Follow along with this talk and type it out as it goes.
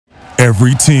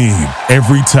Every team,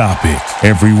 every topic,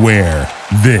 everywhere.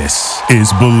 This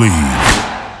is Believe.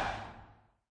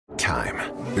 Time.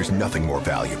 There's nothing more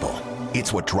valuable.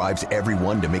 It's what drives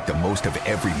everyone to make the most of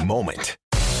every moment.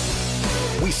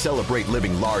 We celebrate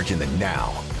living large in the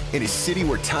now. In a city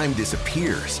where time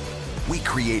disappears, we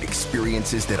create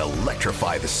experiences that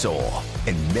electrify the soul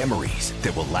and memories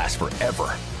that will last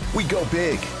forever. We go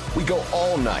big. We go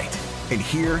all night. And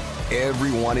here,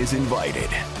 everyone is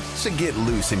invited. So get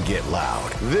loose and get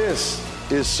loud. This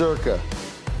is Circa.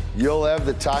 You'll have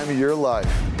the time of your life.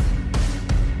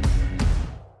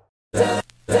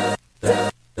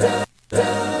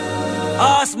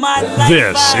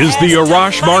 This is the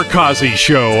Arash Markazi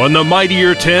Show on the Mightier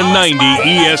 1090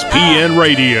 ESPN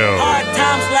Radio.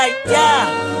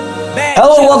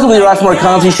 Hello and welcome to the Arash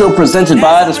Markazi Show, presented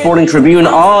by the Sporting Tribune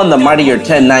on the Mightier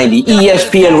 1090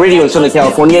 ESPN Radio in Southern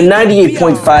California,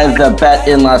 98.5 The Bet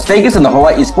in Las Vegas, and the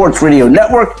Hawaii Sports Radio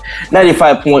Network,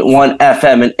 95.1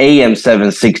 FM and AM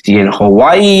 760 in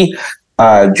Hawaii.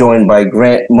 Joined by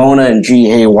Grant Mona and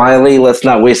G.A. Wiley. Let's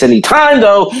not waste any time,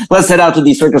 though. Let's head out to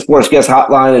the Circa Sports Guest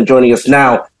Hotline, and joining us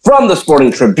now from the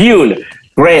Sporting Tribune,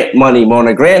 Grant Money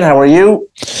Mona. Grant, how are you?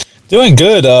 Doing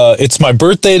good. It's my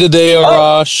birthday today,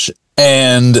 Arash,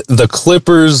 and the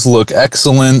Clippers look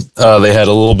excellent. They had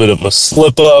a little bit of a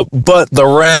slip-up, but the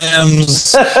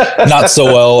Rams, not so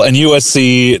well, and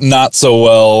USC, not so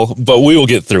well, but we will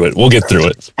get through it. We'll get through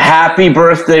it. Happy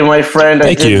birthday, my friend.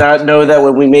 Thank I did you. not know that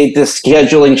when we made this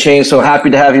scheduling change, so happy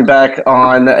to have you back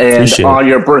on and Appreciate on it.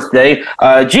 your birthday.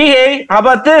 GA, how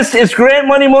about this? It's Grant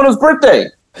Money Mona's birthday.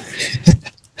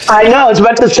 I know. I was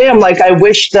about to say, I'm like, I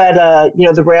wish that,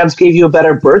 the Rams gave you a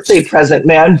better birthday present,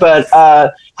 man. But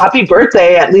happy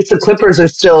birthday. At least the Clippers are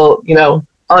still,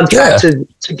 on track to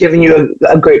giving you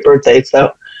a great birthday.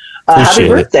 So happy Appreciate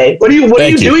birthday. What are you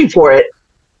Thank you. doing for it?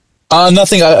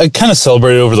 Nothing. I kind of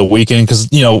celebrated over the weekend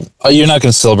because, you're not going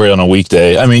to celebrate on a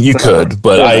weekday. I mean, you could,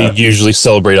 but I usually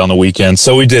celebrate on the weekend.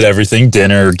 So we did everything,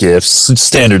 dinner, gifts,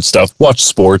 standard stuff, watch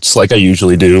sports like I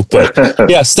usually do. But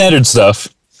yeah, standard stuff.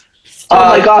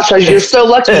 Oh my gosh, you're so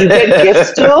lucky. You get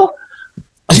gifts still?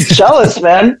 I'm jealous,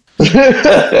 man.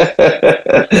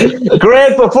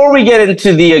 Grant, before we get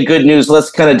into the good news,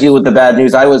 let's kind of deal with the bad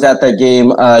news. I was at that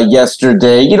game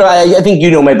yesterday. I think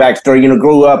you know my backstory.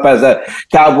 Grew up as a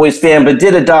Cowboys fan, but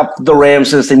did adopt the Rams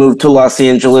since they moved to Los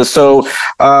Angeles. So,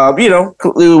 one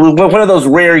of those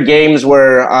rare games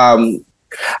where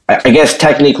I guess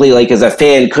technically, like as a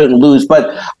fan, couldn't lose.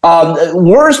 But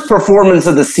worst performance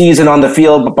of the season on the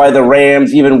field by the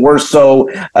Rams, even worse so.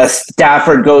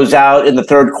 Stafford goes out in the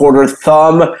third quarter,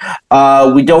 thumb.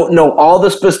 We don't know all the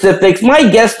specifics. My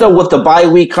guess, though, with the bye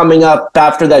week coming up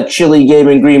after that chilly game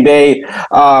in Green Bay,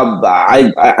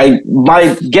 my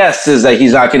guess is that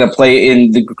he's not going to play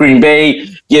in the Green Bay.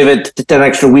 Give it an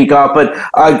extra week off. But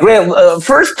Grant,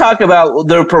 first talk about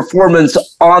their performance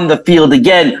on the field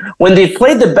again. When they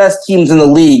played the best teams in the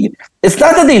league, it's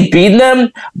not that they've beaten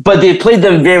them, but they've played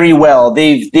them very well.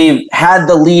 They've had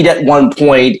the lead at one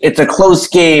point. It's a close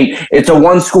game. It's a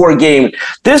one-score game.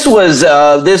 This was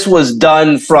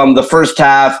done from the first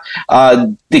half.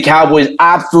 The Cowboys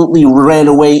absolutely ran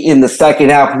away in the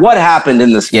second half. What happened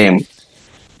in this game?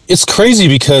 It's crazy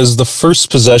because the first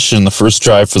possession, the first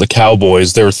drive for the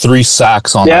Cowboys, there were 3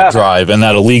 sacks on that drive, and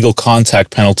that illegal contact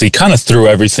penalty kind of threw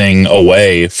everything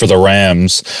away for the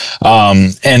Rams.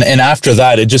 And after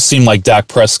that, it just seemed like Dak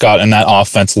Prescott and that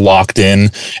offense locked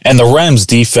in. And the Rams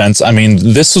defense, I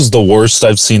mean, this was the worst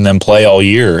I've seen them play all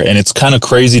year. And it's kind of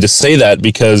crazy to say that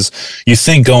because you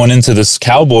think going into this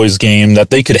Cowboys game that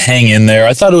they could hang in there.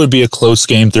 I thought it would be a close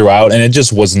game throughout, and it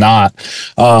just was not.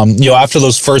 After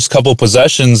those first couple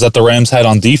possessions that the Rams had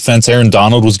on defense, Aaron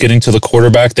Donald was getting to the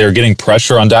quarterback. They were getting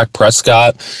pressure on Dak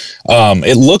Prescott.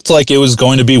 It looked like it was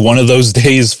going to be one of those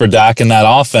days for Dak and that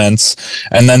offense.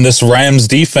 And then this Rams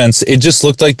defense, it just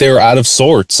looked like they were out of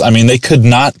sorts. I mean, they could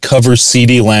not cover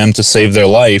CeeDee Lamb to save their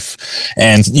life.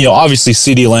 And, obviously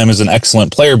CeeDee Lamb is an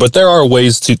excellent player, but there are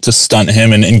ways to stunt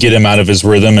him and get him out of his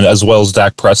rhythm, and as well as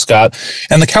Dak Prescott.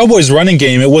 And the Cowboys running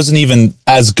game, it wasn't even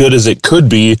as good as it could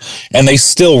be. And they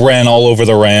still ran all over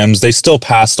the Rams. They still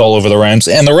passed all over the Rams.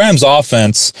 And the Rams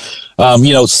offense,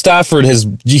 Stafford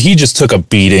he just took a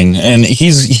beating, and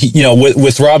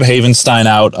with Rob Havenstein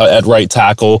out at right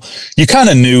tackle, you kind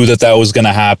of knew that was going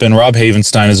to happen. Rob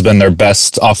Havenstein has been their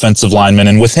best offensive lineman,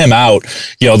 and with him out,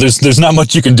 there's not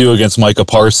much you can do against Micah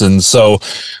Parsons. So,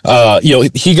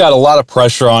 he got a lot of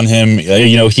pressure on him.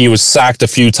 He was sacked a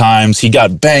few times. He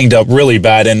got banged up really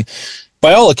bad, and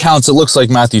by all accounts, it looks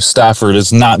like Matthew Stafford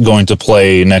is not going to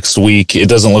play next week. It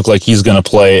doesn't look like he's going to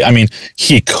play. I mean,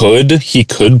 he could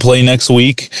play next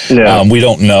week. Yeah. We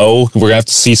don't know. We're going to have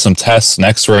to see some tests and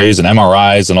x-rays and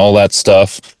MRIs and all that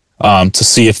stuff to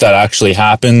see if that actually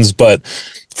happens. But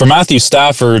for Matthew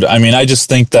Stafford, I mean, I just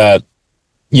think that,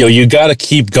 you got to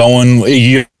keep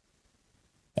going.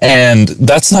 And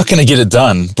that's not going to get it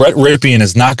done. Brett Rypien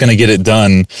is not going to get it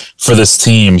done for this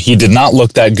team. He did not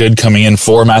look that good coming in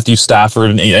for Matthew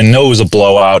Stafford. I know it was a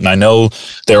blowout, and I know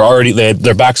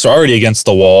their backs are already against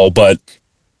the wall, but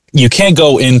you can't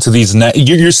go into these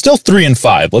you're still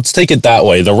 3-5. Let's take it that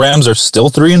way. The Rams are still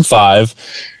 3-5.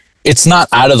 It's not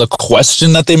out of the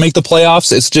question that they make the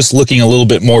playoffs. It's just looking a little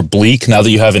bit more bleak now that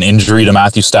you have an injury to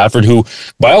Matthew Stafford, who,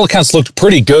 by all accounts, looked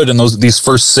pretty good in these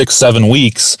first 6-7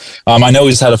 weeks. I know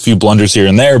he's had a few blunders here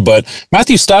and there, but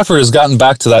Matthew Stafford has gotten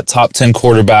back to that top 10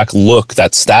 quarterback look,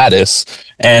 that status.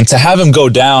 And to have him go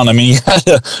down, I mean, he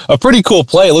had a pretty cool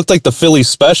play. It looked like the Philly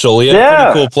special. He had a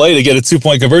pretty cool play to get a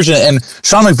 2-point conversion. And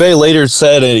Sean McVay later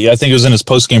said, I think it was in his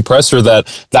post-game presser, that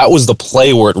was the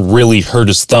play where it really hurt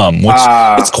his thumb, which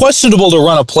it's questionable to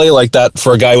run a play like that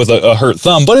for a guy with a hurt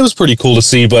thumb, but it was pretty cool to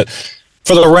see. But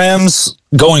for the Rams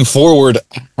going forward,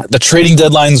 the trading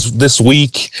deadline's this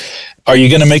week. Are you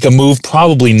going to make a move?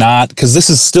 Probably not, because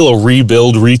this is still a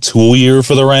rebuild, retool year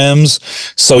for the Rams.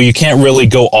 So you can't really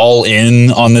go all in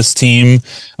on this team.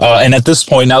 And at this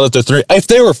point, now that they're if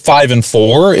they were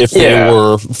 5-4, if they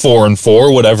were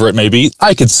 4-4, whatever it may be,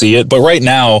 I could see it. But right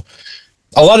now,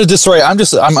 a lot of disarray.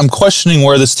 I'm questioning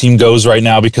where this team goes right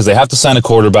now because they have to sign a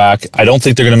quarterback. I don't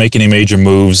think they're going to make any major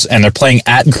moves, and they're playing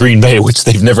at Green Bay, which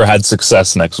they've never had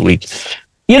success next week.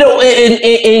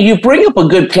 And you bring up a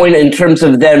good point in terms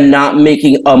of them not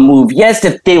making a move. Yes,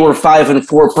 if they were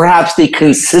 5-4, perhaps they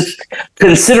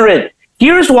consider it.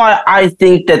 Here's why I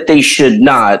think that they should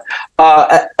not.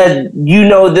 And you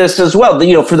know this as well.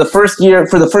 For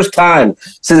the first time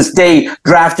since they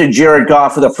drafted Jared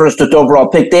Goff for the first overall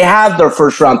pick, they have their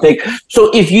first round pick.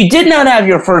 So if you did not have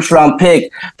your first round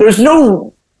pick, there's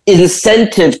no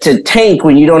incentive to tank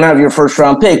when you don't have your first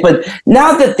round pick. But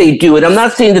now that they do it, I'm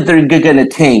not saying that they're going to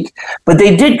tank, but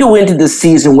they did go into the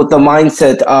season with the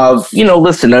mindset of,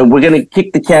 listen, we're going to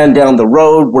kick the can down the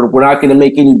road. We're not going to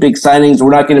make any big signings. We're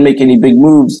not going to make any big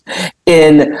moves.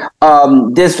 And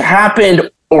this happened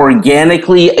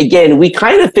organically. Again, we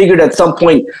kind of figured at some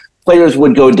point players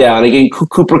would go down. Again,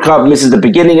 Cooper Kupp misses the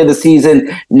beginning of the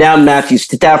season. Now Matthew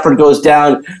Stafford goes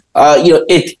down.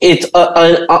 It's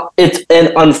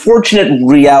an unfortunate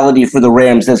reality for the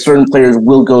Rams that certain players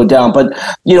will go down. But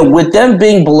with them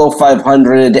being below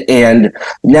 500 and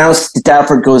now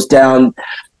Stafford goes down.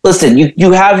 Listen,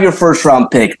 you have your first round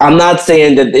pick. I'm not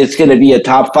saying that it's going to be a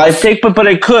top 5 pick, but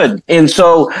it could. And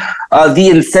so the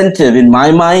incentive in my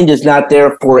mind is not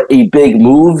there for a big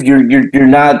move. You're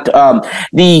not.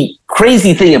 The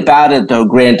crazy thing about it, though,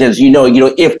 Grant, is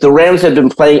if the Rams had been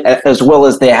playing as well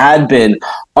as they had been,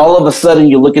 all of a sudden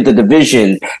you look at the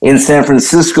division and San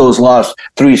Francisco's lost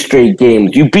 3 straight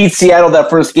games. You beat Seattle that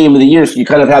first game of the year, so you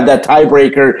kind of have that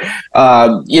tiebreaker.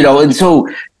 And so.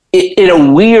 In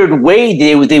a weird way,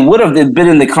 they would have been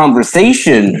in the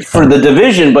conversation for the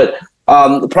division, but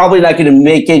probably not going to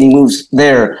make any moves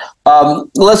there.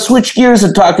 Let's switch gears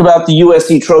and talk about the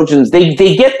USC Trojans. They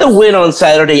get the win on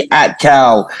Saturday at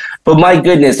Cal, but my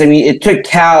goodness, I mean, it took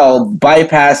Cal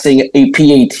bypassing a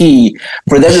PAT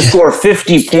for them to score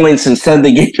 50 points and send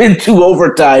the game into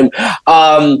overtime.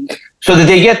 So that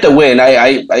they get the win.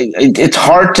 It's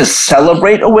hard to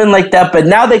celebrate a win like that, but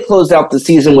now they close out the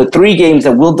season with 3 games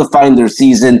that will define their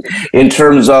season in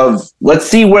terms of, let's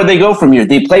see where they go from here.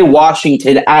 They play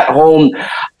Washington at home.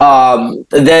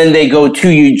 Then they go to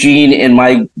Eugene, and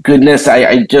my goodness,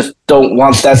 I just don't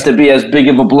want that to be as big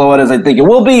of a blowout as I think it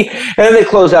will be. And then they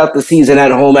close out the season at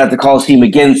home at the Coliseum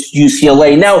against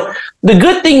UCLA. Now, the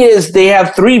good thing is they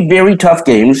have 3 very tough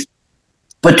games.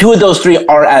 But 2 of those 3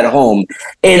 are at home.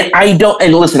 And I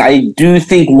do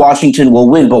think Washington will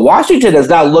win, but Washington has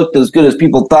not looked as good as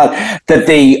people thought that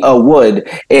they would,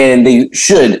 and they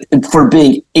should, for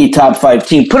being a top 5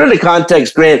 team. Put it in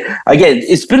context, Grant, again,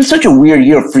 it's been such a weird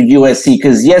year for USC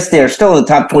because, yes, they are still in the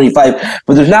top 25,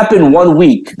 but there's not been 1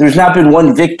 week, there's not been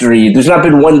 1 victory, there's not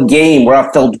been 1 game where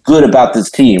I felt good about this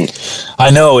team.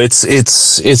 I know,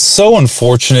 it's so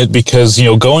unfortunate because,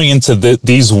 going into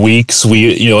these weeks,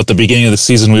 we, at the beginning of the season,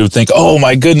 season, we would think, oh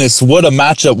my goodness, what a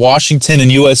matchup, Washington and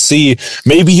USC.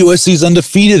 Maybe USC's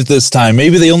undefeated this time.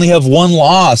 Maybe they only have one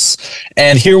loss.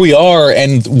 And here we are,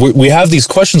 and we have these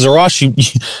questions. Arash,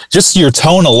 just your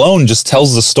tone alone just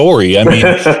tells the story. I mean,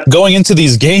 going into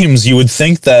these games, you would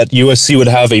think that USC would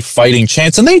have a fighting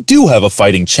chance, and they do have a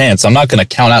fighting chance. I'm not going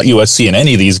to count out USC in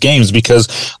any of these games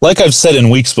because, like I've said in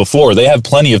weeks before, they have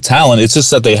plenty of talent. It's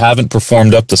just that they haven't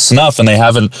performed up to snuff, and they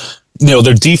haven't,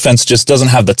 their defense just doesn't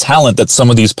have the talent that some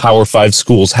of these Power 5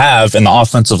 schools have, and the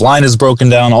offensive line is broken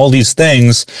down, all these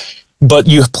things. But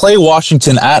you play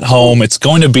Washington at home. It's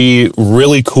going to be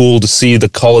really cool to see the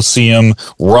Coliseum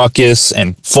ruckus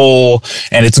and full,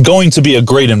 and it's going to be a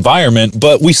great environment.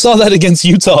 But we saw that against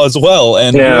Utah as well,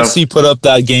 and USC put up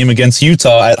that game against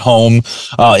Utah at home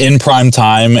in prime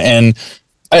time, and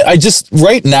I just,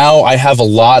 right now, I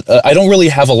don't really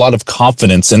have a lot of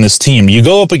confidence in this team. You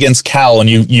go up against Cal and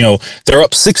they're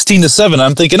up 16-7.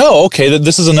 I'm thinking, oh, okay,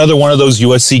 this is another one of those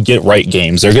USC get right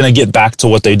games. They're going to get back to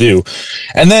what they do.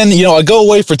 And then, I go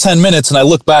away for 10 minutes and I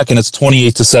look back and it's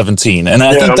 28-17. And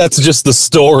I think that's just the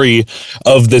story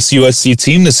of this USC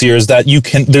team this year, is that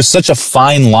there's such a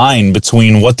fine line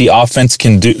between what the offense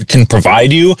can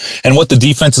provide you and what the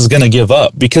defense is going to give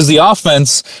up. Because the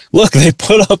offense, look, they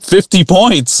put up 50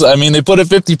 points. I mean, they put up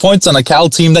 50 points on a Cal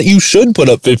team that you should put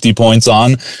up 50 points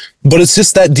on, but it's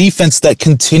just that defense that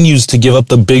continues to give up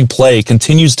the big play,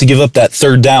 continues to give up that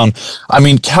third down. I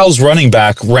mean, Cal's running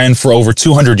back ran for over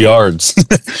 200 yards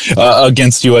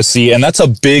against USC, and that's a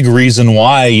big reason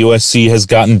why USC has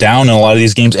gotten down in a lot of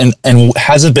these games and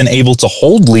hasn't been able to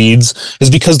hold leads, is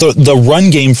because the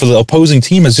run game for the opposing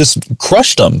team has just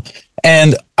crushed them.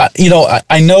 And,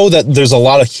 I know that there's a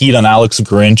lot of heat on Alex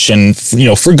Grinch, and,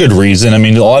 for good reason. I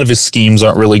mean, a lot of his schemes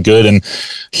aren't really good, and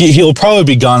he'll probably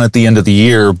be gone at the end of the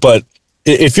year. But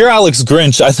if you're Alex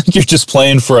Grinch, I think you're just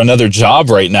playing for another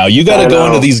job right now. You got to go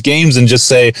into these games and just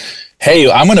say,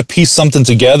 hey, I'm going to piece something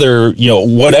together,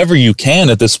 whatever you can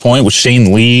at this point with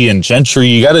Shane Lee and Gentry.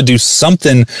 You got to do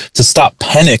something to stop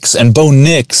Penix and Bo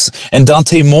Nix and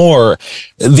Dante Moore.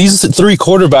 These three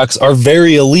quarterbacks are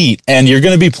very elite, and you're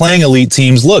going to be playing elite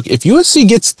teams. Look, if USC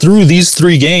gets through these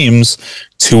three games,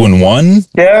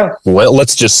 2-1, well,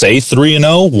 let's just say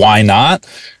 3-0, why not?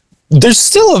 There's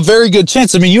still a very good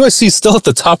chance. I mean, USC is still at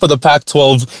the top of the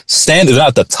Pac-12 standings. Not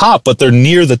at the top, but they're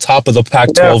near the top of the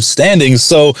Pac-12 standings.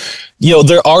 So,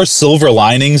 there are silver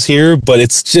linings here, but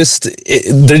it's just,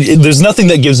 there's nothing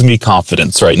that gives me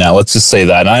confidence right now. Let's just say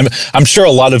that. And I'm sure a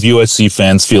lot of USC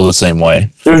fans feel the same way.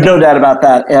 There's no doubt about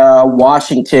that.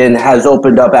 Washington has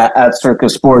opened up at Circa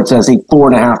Sports as a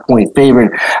 4.5-point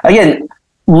favorite. Again,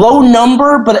 low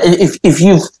number, but if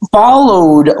you've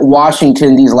followed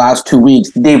Washington these last 2 weeks,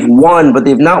 they've won, but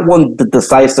they've not won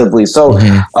decisively. So,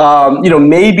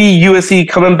 maybe USC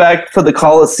coming back for the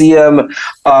Coliseum.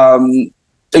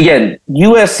 Again,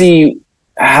 USC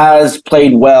has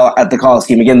played well at the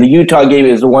Coliseum. Again, the Utah game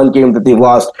is the one game that they've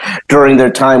lost during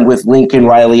their time with Lincoln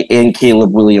Riley and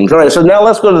Caleb Williams. All right, so now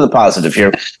let's go to the positive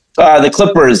here. The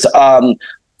Clippers.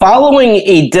 Following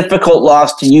a difficult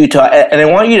loss to Utah, and I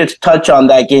want you to touch on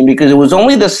that game because it was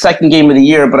only the second game of the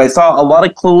year, but I saw a lot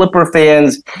of Clipper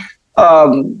fans,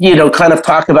 kind of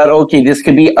talk about, okay, this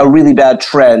could be a really bad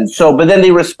trend. So, but then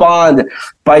they respond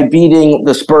by beating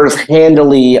the Spurs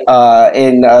handily,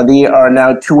 and they are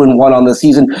now 2-1 on the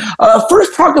season.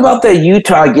 First, talk about the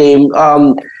Utah game.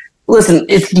 Listen,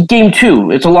 it's game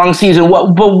 2. It's a long season.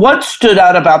 But what stood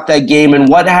out about that game, and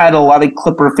what had a lot of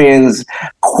Clipper fans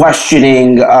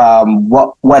questioning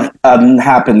what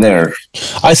happened there?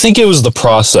 I think it was the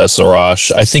process,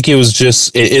 Arash. I think it was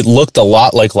just it looked a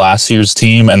lot like last year's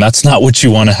team, and that's not what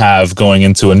you want to have going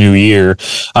into a new year,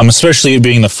 especially it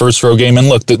being the first road game. And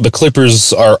look, the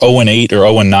Clippers are 0-8 or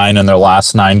 0-9 in their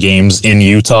last 9 games in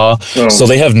Utah, so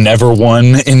they have never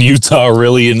won in Utah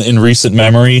really in recent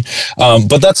memory.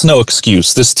 But that's no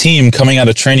excuse. This team coming out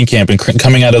of training camp and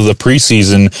coming out of the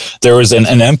preseason, there was an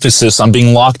emphasis on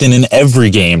being locked in every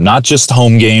game, not just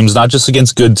home games, not just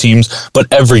against good teams, but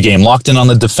every game, locked in on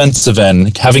the defensive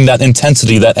end, having that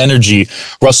intensity, that energy.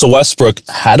 Russell Westbrook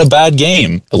had a bad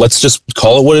game. Let's just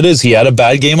call it what it is. He had a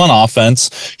bad game on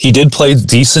offense. He did play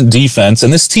decent defense,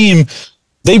 and this team,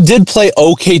 they did play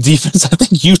okay defense. I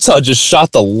think Utah just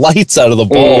shot the lights out of the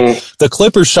ball. The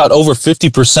Clippers shot over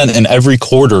 50% in every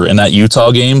quarter in that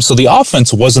Utah game. So the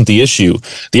offense wasn't the issue.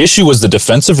 The issue was the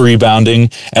defensive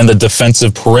rebounding and the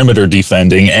defensive perimeter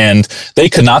defending. And they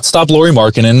could not stop Lauri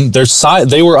Markkanen.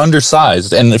 They were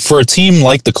undersized. And for a team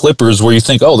like the Clippers, where you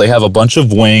think, oh, they have a bunch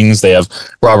of wings, they have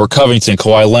Robert Covington,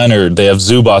 Kawhi Leonard, they have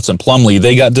Zubats and Plumlee,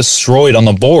 they got destroyed on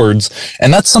the boards.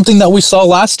 And that's something that we saw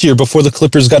last year before the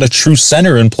Clippers got a true center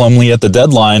center in Plumlee at the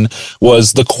deadline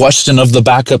was the question of the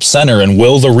backup center and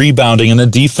will the rebounding and the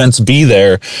defense be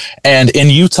there? And in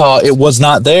Utah, it was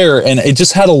not there. And it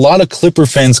just had a lot of Clipper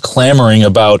fans clamoring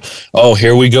about, oh,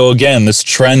 here we go again, this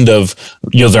trend of,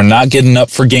 they're not getting up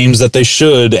for games that they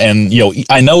should. And,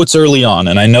 I know it's early on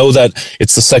and I know that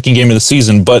it's the second game of the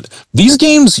season, but these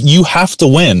games you have to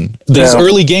win. These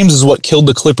early games is what killed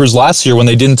the Clippers last year when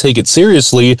they didn't take it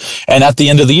seriously. And at the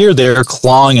end of the year, they're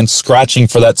clawing and scratching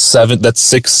for that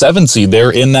 6-7 seed.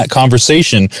 They're in that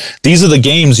conversation. These are the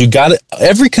games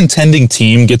every contending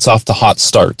team gets off to hot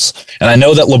starts. And I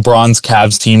know that LeBron's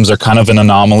Cavs teams are kind of an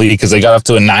anomaly because they got off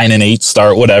to a 9-8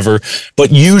 start, whatever.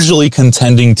 But usually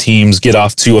contending teams get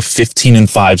off to a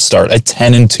 15-5 start, a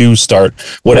 10-2 start,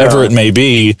 whatever it may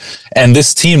be. And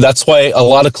this team, that's why a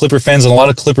lot of Clipper fans and a lot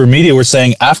of Clipper media were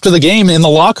saying after the game in the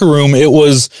locker room, it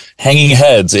was hanging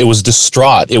heads. It was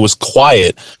distraught. It was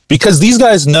quiet because these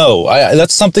guys know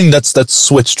that's something that's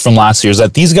switched from last year is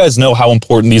that these guys know how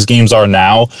important these games are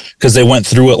now because they went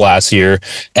through it last year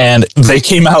and they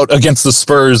came out against the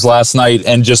Spurs last night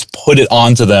and just put it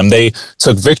onto them. They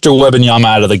took Victor Wembanyama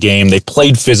out of the game. They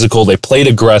played physical. They played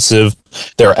aggressive.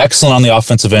 They were excellent on the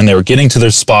offensive end. They were getting to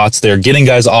their spots. They were getting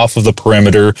guys off of the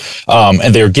perimeter,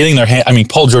 and they were getting their hand. I mean,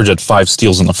 Paul George had 5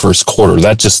 steals in the first quarter.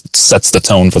 That just sets the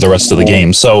tone for the rest of the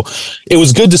game. So it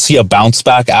was good to see a bounce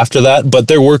back after that, but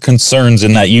there were concerns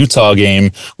in that Utah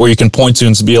game where you can point to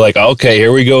and be like, okay,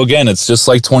 here we go again. It's just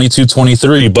like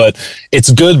 22-23, but it's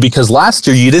good because last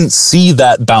year you didn't see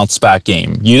that bounce back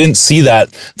game. You didn't see that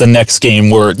the next game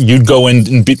where you'd go in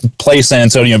and play San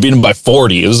Antonio and beat them by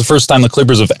 40. It was the first time the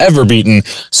Clippers have ever beaten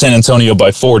San Antonio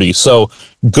by 40. So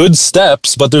good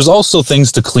steps, but there's also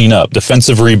things to clean up.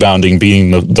 Defensive rebounding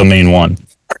being the main one.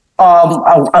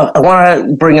 I want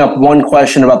to bring up one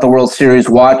question about the World Series,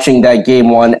 watching that game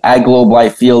 1 at Globe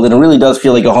Life Field, and it really does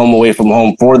feel like a home away from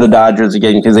home for the Dodgers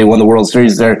again because they won the World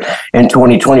Series there in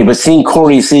 2020. But seeing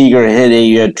Corey Seager hit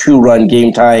a 2-run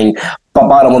game-tying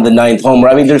bottom of the 9th homer,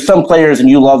 I mean, there's some players, and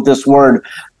you love this word,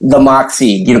 the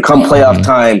moxie, come playoff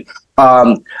time.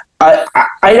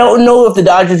 I don't know if the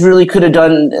Dodgers really could have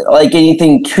done like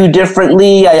anything too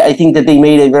differently. I think that they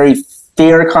made a very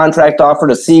fair contract offer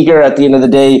to Seager. At the end of the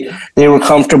day, they were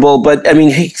comfortable. But, I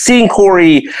mean, seeing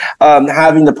Corey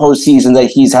having the postseason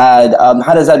that he's had,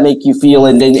 how does that make you feel?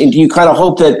 And do you kind of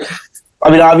hope that,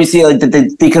 I mean, obviously, like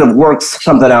that they could have worked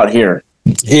something out here?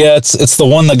 Yeah, it's the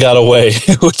one that got away,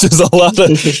 which is a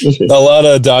lot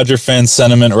of Dodger fan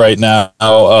sentiment right now.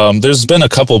 There's been a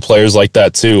couple of players like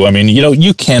that too. I mean,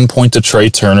 you can point to Trey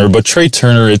Turner, but Trey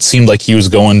Turner, it seemed like he was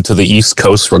going to the East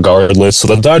Coast regardless, so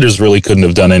the Dodgers really couldn't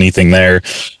have done anything there.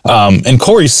 And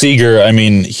Corey Seager, I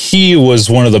mean, he was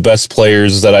one of the best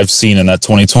players that I've seen in that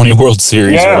 2020 World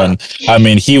Series run. I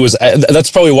mean, he was. That's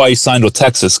probably why he signed with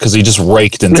Texas because he just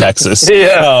raked in Texas.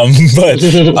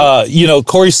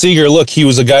 Corey Seager, look. He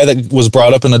was a guy that was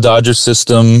brought up in the Dodgers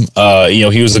system.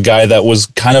 He was a guy that was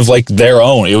kind of like their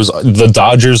own. It was the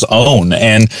Dodgers' own.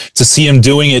 And to see him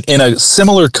doing it in a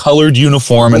similar colored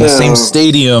uniform in the same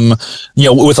stadium,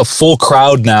 with a full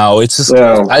crowd now, it's just,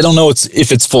 I don't know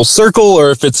if it's full circle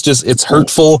or if it's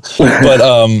hurtful. But,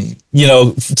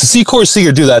 to see Corey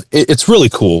Seager do that, it's really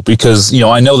cool because,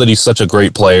 I know that he's such a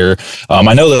great player.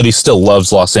 I know that he still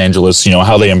loves Los Angeles,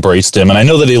 how they embraced him. And I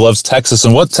know that he loves Texas.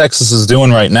 And what Texas is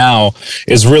doing right now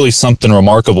is really something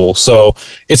remarkable. So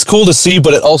it's cool to see,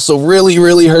 but it also really,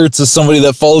 really hurts as somebody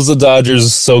that follows the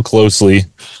Dodgers so closely.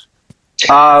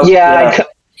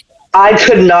 I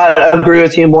could not agree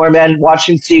with you more, man.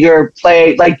 Watching Seager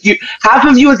play, like half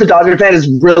of you as a Dodger fan is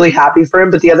really happy for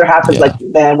him, but the other half is like,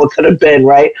 man, what could have been,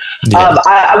 right? Yeah.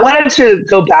 I wanted to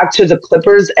go back to the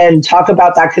Clippers and talk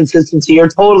about that consistency. You're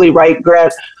totally right,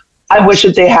 Grant. I wish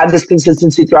that they had this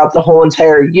consistency throughout the whole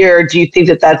entire year. Do you think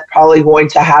that that's probably going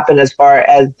to happen as far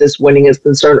as this winning is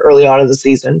concerned early on in the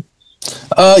season?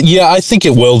 I think it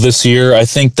will this year. I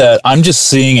think that I'm just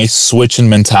seeing a switch in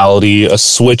mentality, a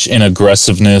switch in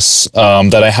aggressiveness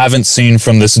that I haven't seen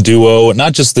from this duo,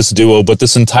 not just this duo, but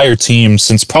this entire team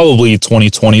since probably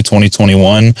 2020,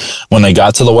 2021, when they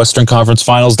got to the Western Conference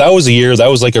Finals. That was a year, that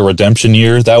was like a redemption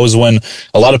year. That was when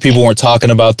a lot of people weren't talking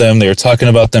about them. They were talking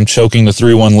about them choking the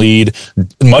 3-1 lead,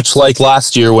 much like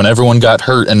last year when everyone got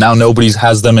hurt and now nobody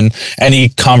has them in any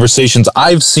conversations.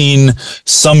 I've seen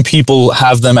some people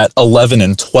have them at 11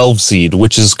 and 12 seed,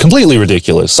 which is completely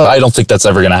ridiculous. I don't think that's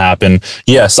ever going to happen.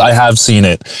 Yes, I have seen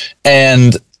it.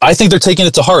 And I think they're taking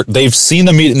it to heart. They've seen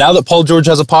the media. Now that Paul George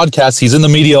has a podcast, he's in the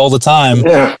media all the time.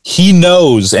 Yeah. He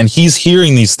knows and he's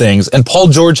hearing these things. And Paul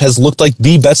George has looked like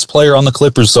the best player on the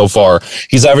Clippers so far.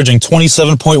 He's averaging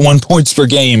 27.1 points per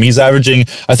game. He's averaging,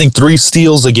 I think, 3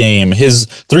 steals a game. His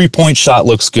 3-point shot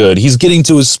looks good. He's getting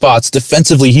to his spots.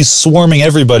 Defensively, he's swarming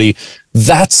everybody.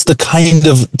 That's the kind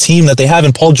of team that they have.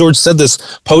 And Paul George said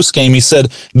this post-game. He said,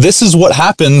 this is what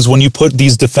happens when you put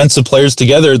these defensive players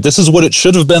together. This is what it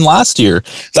should have been last year.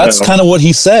 That's kind of what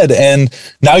he said. And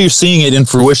now you're seeing it in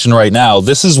fruition right now.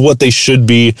 This is what they should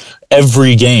be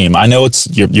every game. I know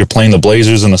you're playing the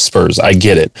Blazers and the Spurs. I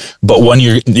get it. But when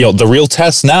the real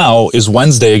test now is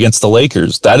Wednesday against the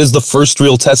Lakers. That is the first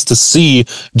real test to see,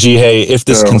 G-Hey, if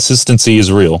this consistency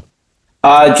is real.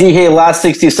 G-Hey, last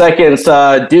 60 seconds.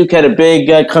 Duke had a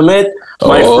big commit.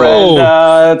 My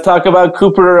friend, talk about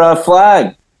Cooper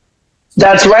Flag.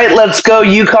 That's right. Let's go,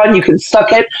 UConn. You can suck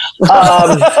it.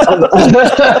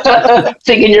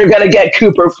 Thinking you're going to get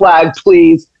Cooper Flag,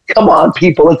 please. Come on,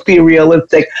 people. Let's be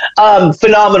realistic.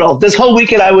 Phenomenal. This whole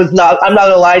weekend, I'm not going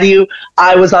to lie to you.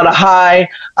 I was on a high.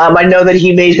 I know that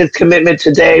he made his commitment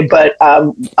today, but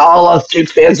all us Duke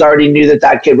fans already knew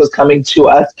that kid was coming to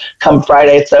us come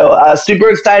Friday. So super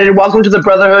excited. Welcome to the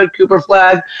Brotherhood, Cooper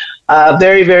Flag.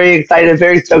 Very, very excited,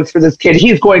 very stoked for this kid.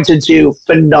 He's going to do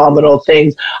phenomenal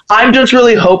things. I'm just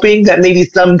really hoping that maybe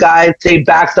some guys stay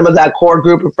back, some of that core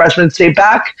group of freshmen stay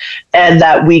back, and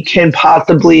that we can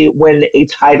possibly win a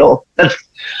title.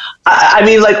 I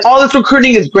mean, all this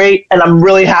recruiting is great, and I'm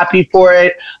really happy for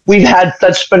it. We've had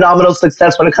such phenomenal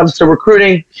success when it comes to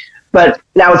recruiting, but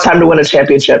now it's time to win a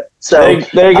championship. So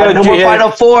there you go. No more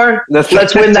Final Four.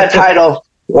 Let's win that title.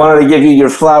 Wanted to give you your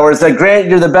flowers. Grant,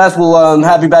 you're the best. We'll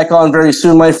have you back on very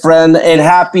soon, my friend. And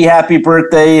happy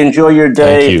birthday. Enjoy your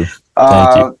day. Thank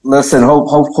you. Listen,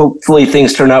 hopefully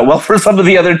things turn out well for some of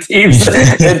the other teams.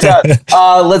 And,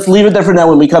 let's leave it there for now.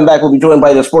 When we come back, we'll be joined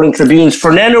by the Sporting Tribune's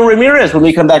Fernando Ramirez when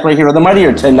we come back right here on the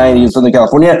Mightier 1090 in Southern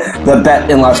California, the Bet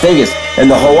in Las Vegas,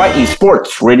 and the Hawaii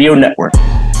Sports Radio Network.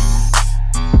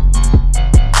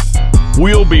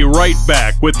 We'll be right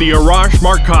back with the Arash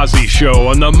Markazi Show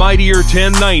on the Mightier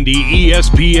 1090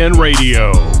 ESPN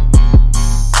Radio.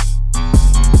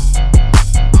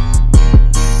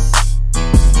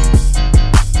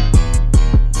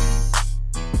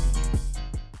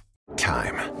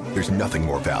 Time. There's nothing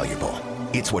more valuable.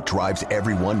 It's what drives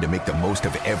everyone to make the most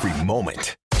of every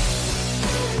moment.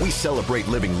 We celebrate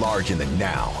living large in the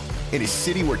now. In a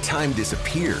city where time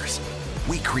disappears,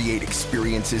 we create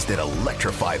experiences that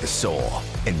electrify the soul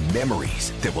and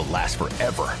memories that will last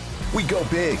forever. We go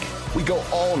big, we go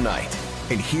all night,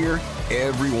 and here,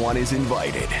 everyone is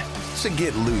invited. So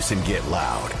get loose and get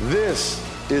loud. This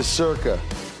is Circa.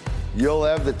 You'll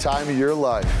have the time of your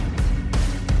life.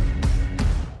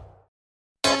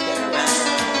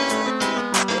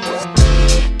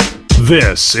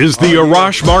 This is the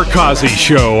Arash Markazi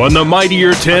Show on the Mightier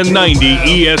 1090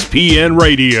 ESPN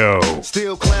Radio.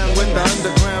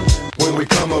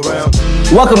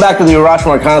 Welcome back to the Arash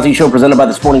Markazi Show, presented by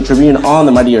the Sporting Tribune on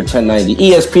the Mightier 1090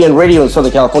 ESPN Radio in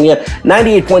Southern California,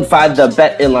 98.5 The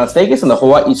Bet in Las Vegas, and the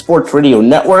Hawaii Sports Radio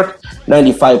Network,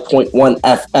 95.1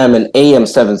 FM and AM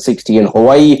 760 in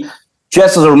Hawaii.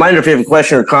 Just as a reminder, if you have a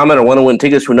question or comment or want to win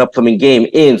tickets to an upcoming game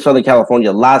in Southern California,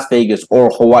 Las Vegas, or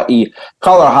Hawaii,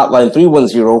 call our hotline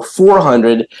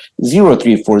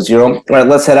 310-400-0340. All right,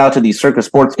 let's head out to the Circa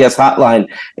Sports Guest Hotline.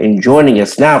 And joining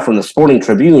us now from the Sporting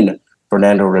Tribune,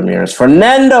 Fernando Ramirez.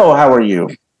 Fernando, how are you?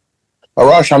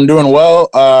 Arash, I'm doing well.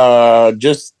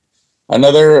 Just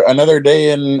another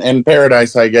day in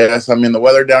paradise, I guess. I mean, the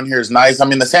weather down here is nice. I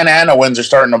mean, the Santa Ana winds are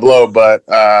starting to blow, but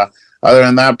other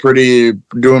than that,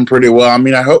 doing pretty well. I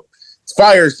mean, I hope it's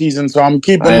fire season, so I'm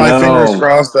keeping my fingers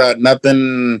crossed that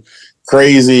nothing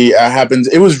crazy happens.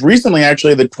 It was recently,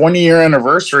 actually, the 20-year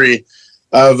anniversary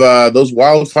of those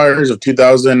wildfires of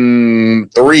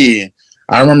 2003.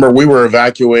 I remember we were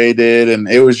evacuated, and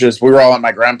it was just, we were all at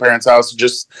my grandparents' house,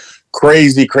 just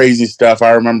crazy stuff.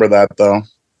 I remember that, though.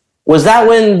 Was that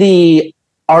when the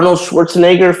Arnold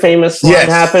Schwarzenegger famous line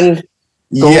happened?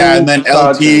 Yeah, and then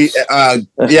LT, it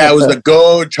was the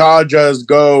Go Chargers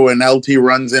Go, and LT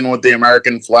runs in with the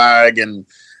American flag, and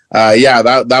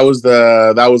that was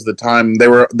the time they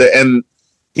were and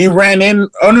he ran in.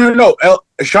 Oh no,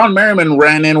 Sean Merriman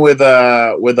ran in with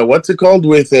a what's it called,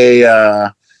 with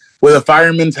a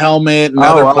fireman's helmet and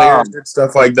other players did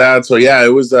stuff like that. So yeah,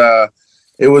 it was a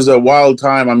wild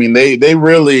time. I mean, they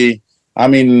really. I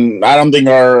mean, I don't think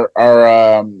our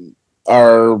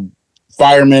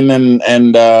firemen and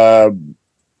EMTs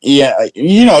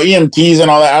and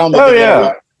all that, I don't think they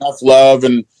get enough love,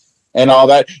 and and all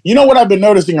that. You know what I've been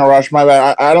noticing, Arash? My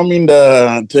bad. I don't mean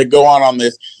to go on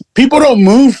this. People don't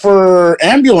move for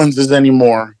ambulances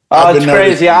anymore. Oh, it's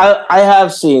crazy. I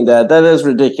have seen that. That is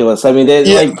ridiculous. I mean,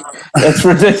 it's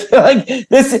ridiculous. Like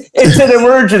it's an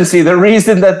emergency. The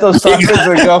reason that those sirens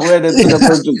are going, it's an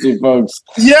emergency, folks.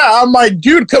 Yeah, I'm like,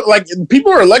 dude, like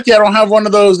people are lucky I don't have one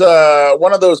of those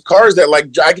cars that like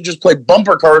I could just play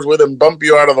bumper cars with and bump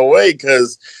you out of the way.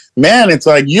 Because man, it's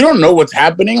like you don't know what's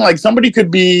happening. Like somebody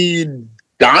could be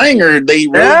dying or they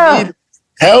really need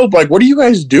help. Like, what are you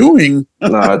guys doing?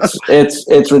 No,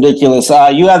 it's ridiculous.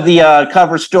 You have the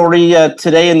cover story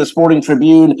today in the Sporting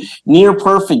Tribune. Near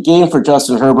perfect game for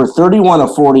Justin Herbert. 31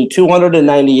 of 40,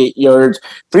 298 yards,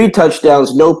 3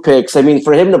 touchdowns, no picks. I mean,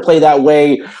 for him to play that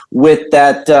way with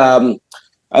that,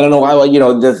 I don't know why,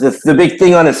 the big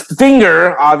thing on his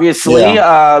finger, obviously.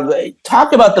 Yeah.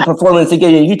 Talk about the performance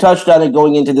again. You touched on it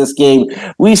going into this game.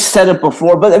 We said it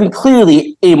before, but I mean,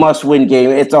 clearly a must-win game.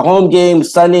 It's a home game,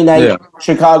 Sunday night,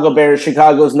 Chicago Bears.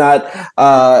 Chicago's not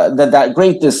that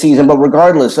great this season, but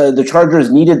regardless, the Chargers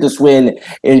needed this win,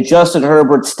 and Justin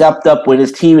Herbert stepped up when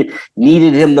his team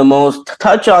needed him the most.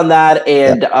 Touch on that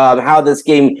and how this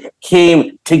game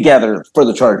came together for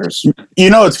the Chargers. You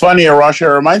know, it's funny, Arash. It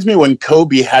reminds me when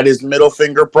Kobe had his middle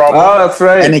finger problem. Oh, that's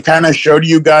right. And he kind of showed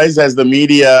you guys as the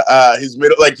media his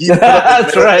middle, like he put up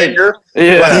his middle finger.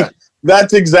 Yeah. Like,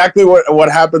 that's exactly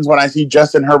what happens when I see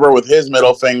Justin Herbert with his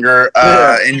middle finger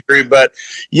injury. But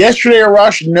yesterday,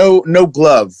 Arash, no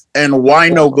glove. And why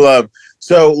no glove?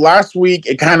 So last week,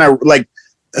 it kind of like,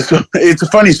 it's a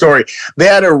funny story. They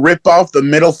had to rip off the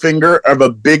middle finger of a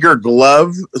bigger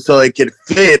glove so it could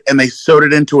fit, and they sewed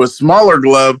it into a smaller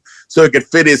glove so it could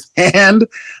fit his hand.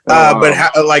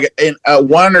 But like in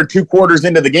 1 or 2 quarters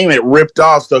into the game, it ripped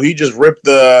off. So he just ripped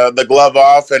the glove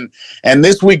off. And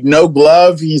this week, no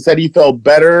glove. He said he felt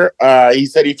better. He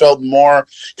said he felt more.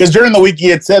 Because during the week, he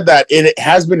had said that it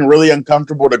has been really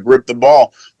uncomfortable to grip the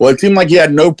ball. Well, it seemed like he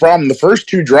had no problem. The first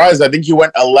 2 drives, I think he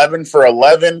went 11 for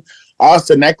 11.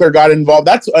 Austin Eckler got involved.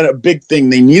 That's a big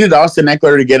thing. They needed Austin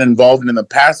Eckler to get involved in the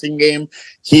passing game.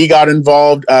 He got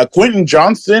involved. Quentin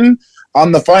Johnston,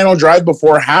 on the final drive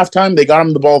before halftime, they got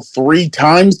him the ball 3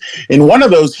 times. In one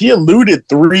of those, he eluded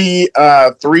three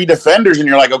defenders, and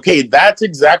you're like, okay, that's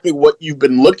exactly what you've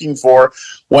been looking for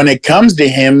when it comes to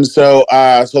him. So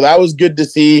that was good to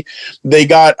see. They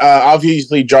got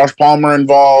obviously Josh Palmer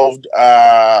involved.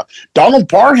 Donald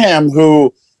Parham,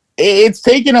 who it's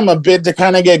taken him a bit to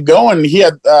kind of get going. He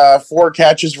had 4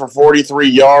 catches for 43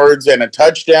 yards and a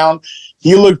touchdown.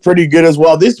 He looked pretty good as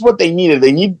well. This is what they needed.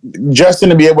 They need Justin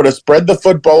to be able to spread the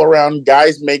football around,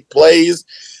 guys make plays.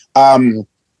 I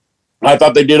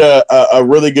thought they did a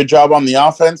really good job on the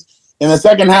offense. In the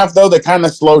second half, though, they kind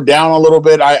of slowed down a little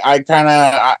bit. I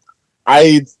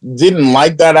didn't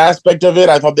like that aspect of it.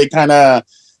 I thought they kind of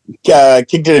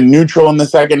kicked it in neutral in the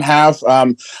second half.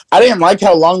 I didn't like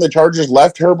how long the Chargers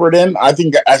left Herbert in. I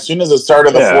think as soon as it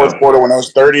started the fourth quarter, when it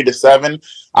was 30-7,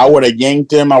 I would have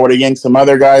yanked him. I would have yanked some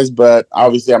other guys, but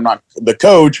obviously I'm not the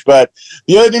coach. But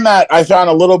the other thing that I found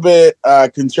a little bit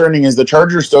concerning is the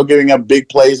Chargers still giving up big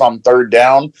plays on 3rd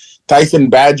down.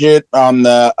 Tyson Badgett on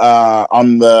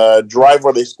the drive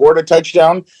where they scored a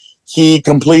touchdown, he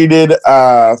completed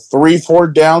 3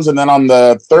 fourth downs, and then on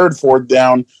the 3rd fourth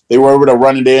down, they were able to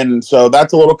run it in. So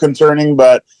that's a little concerning,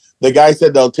 but the guy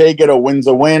said they'll take it. A win's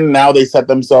a win. Now they set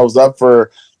themselves up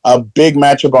for a big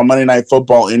matchup on Monday Night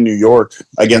Football in New York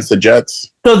against the Jets.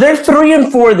 So they're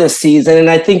 3-4 this season, and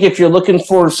I think if you're looking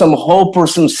for some hope or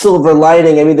some silver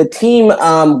lining, I mean, the team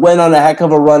went on a heck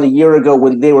of a run a year ago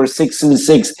when they were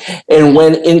 6-6 and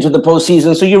went into the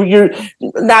postseason. So you're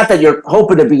not that you're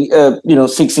hoping to be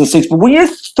 6-6, but when you're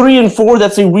 3-4,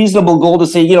 that's a reasonable goal to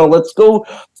say, let's go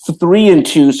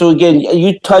 3-2. So again,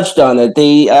 you touched on it.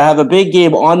 They have a big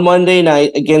game on Monday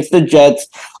night against the Jets.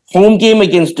 Home game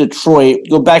against Detroit.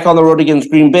 Go back on the road against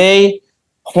Green Bay.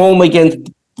 Home against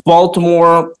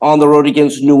Baltimore. On the road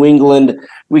against New England.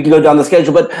 We can go down the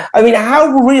schedule. But, I mean, how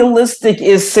realistic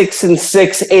is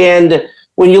 6-6? And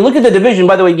when you look at the division,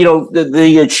 by the way,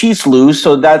 the Chiefs lose,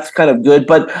 so that's kind of good.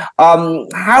 But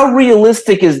how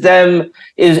realistic is the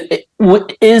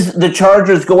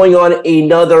Chargers going on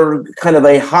another kind of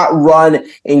a hot run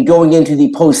and going into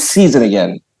the postseason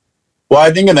again? Well, I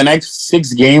think in the next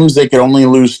 6 games, they could only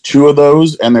lose 2 of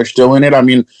those, and they're still in it. I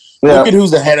mean, look at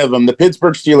who's ahead of them. The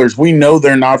Pittsburgh Steelers, we know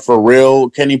they're not for real.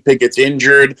 Kenny Pickett's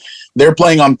injured. They're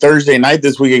playing on Thursday night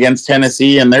this week against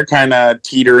Tennessee, and they're kind of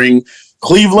teetering.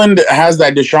 Cleveland has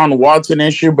that Deshaun Watson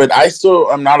issue, but I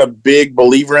still am not a big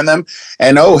believer in them.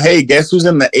 And, guess who's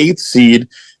in the 8th seed?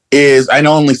 is I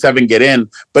know only 7 get in,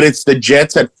 but it's the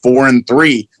Jets at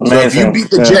 4-3. So if you beat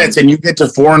the Jets and you get to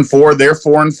 4-4, they're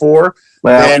 4-4,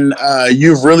 then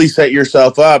you've really set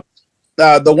yourself up.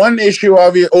 The one issue,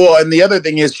 and the other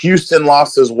thing is Houston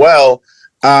lost as well.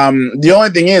 The only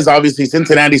thing is, obviously,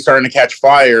 Cincinnati's starting to catch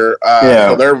fire.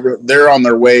 So they're on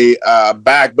their way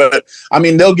back. But, I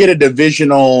mean, they'll get a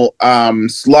divisional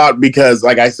slot because,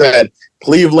 like I said,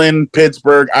 Cleveland,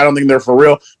 Pittsburgh, I don't think they're for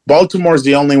real. Baltimore's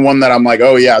the only one that I'm like,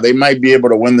 oh, yeah, they might be able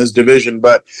to win this division.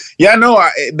 But, yeah, no,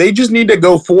 they just need to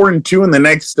go 4-2 in the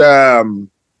next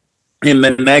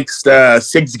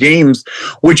 6 games,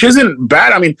 which isn't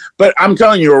bad. I mean, but I'm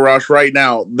telling you, Arash, right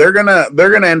now, they're gonna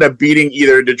end up beating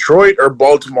either Detroit or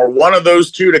Baltimore, one of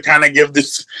those two, to kind of give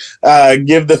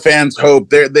the fans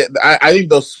hope. I think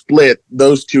they'll split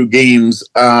those 2 games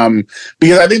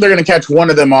because I think they're gonna catch one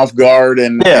of them off guard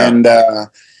and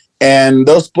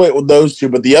they'll split with those 2.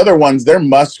 But the other ones, they're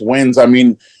must wins. I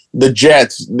mean, the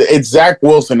Jets, it's Zach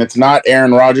Wilson. It's not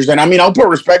Aaron Rodgers. And I mean, I'll put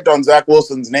respect on Zach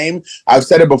Wilson's name. I've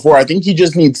said it before. I think he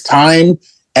just needs time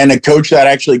and a coach that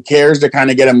actually cares to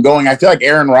kind of get him going. I feel like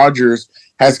Aaron Rodgers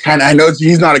has I know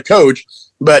he's not a coach,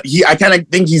 but I kind of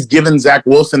think he's given Zach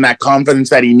Wilson that confidence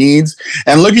that he needs.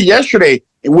 And look at yesterday.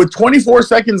 With 24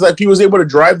 seconds left, he was able to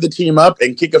drive the team up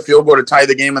and kick a field goal to tie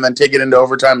the game and then take it into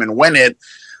overtime and win it.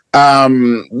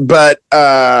 But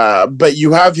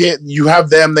you have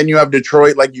them, then you have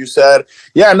Detroit, like you said.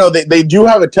 Yeah, no, they do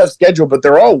have a tough schedule, but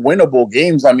they're all winnable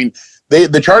games. I mean,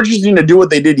 the Chargers need to do what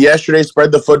they did yesterday,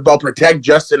 spread the football, protect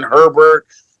Justin Herbert.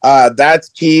 That's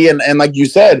key. And like you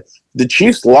said, the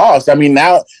Chiefs lost. I mean,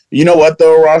 now, you know what,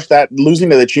 though, Rosh, that losing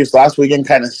to the Chiefs last weekend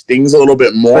kind of stings a little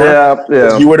bit more.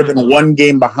 Yeah. You would have been 1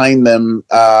 game behind them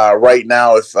right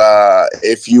now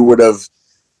if you would have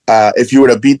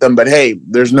beat them. But hey,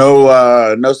 there's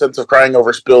no sense of crying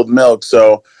over spilled milk.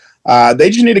 So they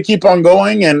just need to keep on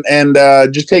going and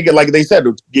just take it, like they said,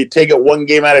 take it 1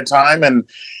 game at a time.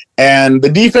 And the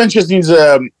defense just needs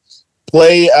to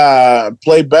play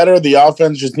better. The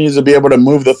offense just needs to be able to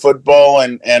move the football.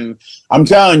 And I'm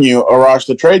telling you, Arash,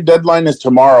 the trade deadline is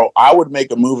tomorrow. I would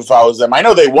make a move if I was them. I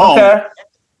know they won't,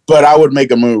 but I would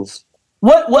make a move.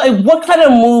 What kind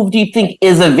of move do you think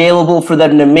is available for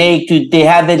them to make? Do they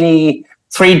have any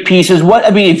trade pieces?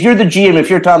 If you're the GM, if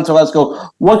you're Tom Telesco,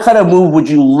 what kind of move would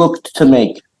you look to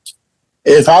make?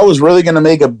 If I was really going to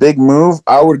make a big move,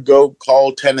 I would go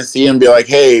call Tennessee and be like,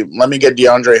 hey, let me get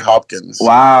DeAndre Hopkins.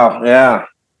 Wow, yeah.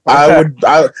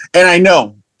 Okay.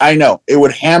 I know it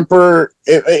would hamper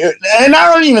and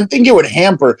I don't even think it would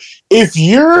hamper. If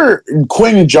you're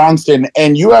Quentin Johnston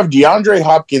and you have DeAndre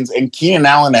Hopkins and Keenan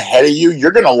Allen ahead of you,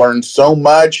 you're going to learn so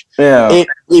much. Yeah.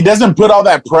 It doesn't put all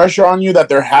that pressure on you that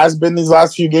there has been these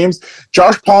last few games.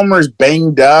 Josh Palmer is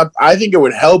banged up. I think it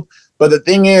would help. But the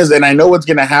thing is, and I know what's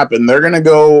going to happen, they're going to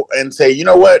go and say, you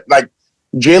know what, like,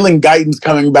 Jalen Guyton's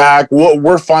coming back.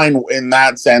 We're fine in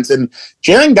that sense. And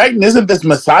Jalen Guyton isn't this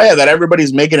messiah that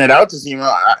everybody's making it out to seem.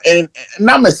 And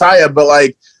not messiah, but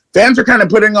like fans are kind of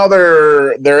putting all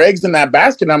their eggs in that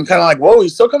basket. And I'm kind of like, whoa,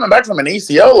 he's still coming back from an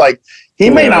ACL. Like he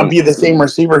may not be the same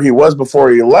receiver he was before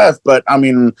he left, but I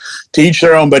mean, to each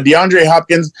their own. But DeAndre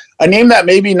Hopkins, a name that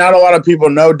maybe not a lot of people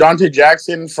know, Dante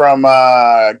Jackson from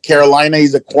Carolina.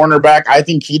 He's a cornerback. I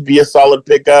think he'd be a solid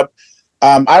pickup.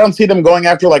 I don't see them going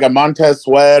after like a Montez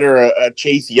Sweat or a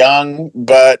Chase Young,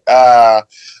 but I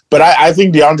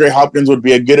think DeAndre Hopkins would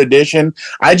be a good addition.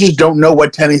 I just don't know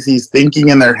what Tennessee's thinking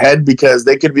in their head because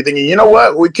they could be thinking, you know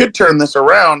what, we could turn this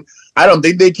around. I don't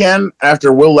think they can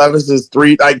after Will Levis's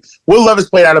Will Levis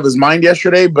played out of his mind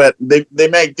yesterday, but they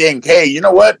may think, hey, you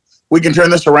know what, we can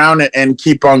turn this around and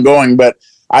keep on going. But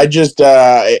I just,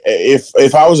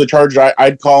 if I was a Charger,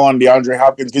 I'd call on DeAndre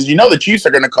Hopkins because the Chiefs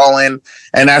are going to call in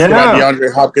and ask about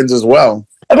DeAndre Hopkins as well.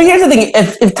 I mean, here's the thing: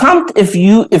 if Tom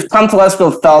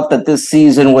Telesco felt that this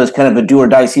season was kind of a do or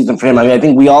die season for him, I mean, I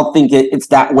think we all think it's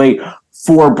that way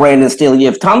for Brandon Staley.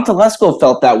 If Tom Telesco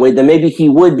felt that way, then maybe he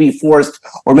would be forced,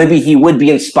 or maybe he would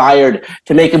be inspired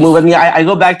to make a move. I mean, I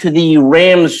go back to the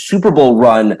Rams Super Bowl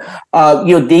run.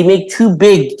 They make 2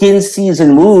 big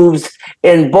in-season moves,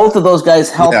 and both of those guys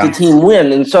help the team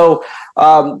win. And so,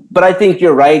 but I think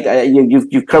you're right.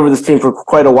 You've covered this team for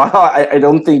quite a while. I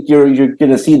don't think you're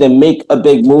going to see them make a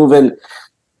big move, and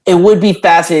it would be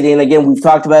fascinating. Again, we've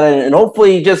talked about it, and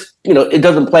hopefully, just it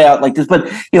doesn't play out like this. But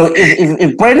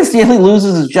if Brandon Staley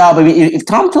loses his job, I mean, if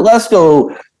Tom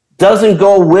Telesco doesn't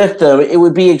go with them, it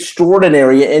would be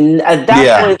extraordinary. And at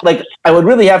that point, like, I would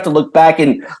really have to look back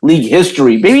in league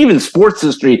history, maybe even sports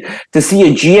history, to see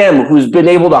a GM who's been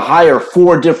able to hire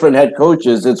 4 different head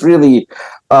coaches. It's really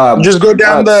just go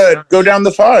down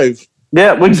the 5.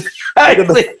 Yeah,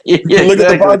 exactly. Look at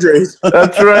the Padres.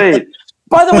 That's right.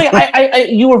 By the way, I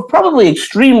you were probably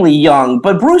extremely young,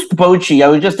 but Bruce Bochy, I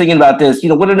was just thinking about this.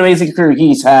 What an amazing career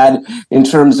he's had in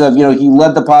terms of, he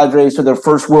led the Padres to their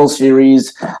first World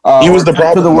Series. He was the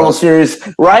problem. To the World Series,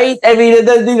 right? I mean,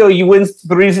 you win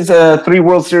three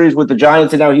World Series with the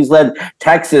Giants, and now he's led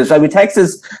Texas. I mean,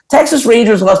 Texas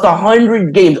Rangers lost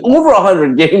 100 games, over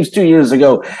 100 games 2 years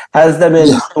ago, has them in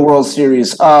the World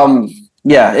Series.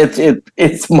 Yeah,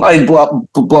 it's mind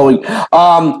blowing.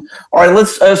 All right,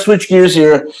 let's switch gears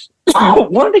here.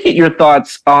 Wanted to get your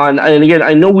thoughts on, and again,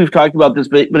 I know we've talked about this,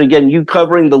 but again, you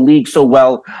covering the league so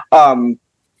well.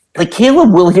 The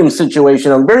Caleb Williams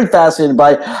situation, I'm very fascinated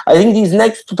by. I think these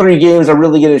next 3 games are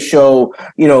really going to show,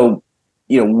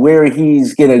 where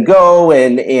he's going to go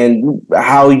and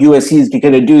how USC is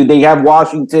going to do. They have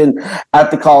Washington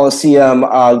at the Coliseum,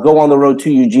 go on the road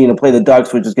to Eugene and play the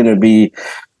Ducks, which is going to be.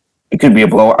 It could be a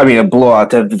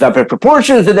blowout to epic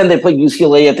proportions, and then they play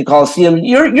UCLA at the Coliseum.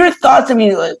 Your thoughts? I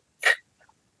mean,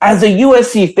 as a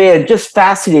USC fan, just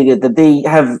fascinated that they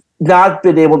have not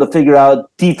been able to figure out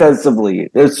defensively.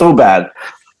 They're so bad.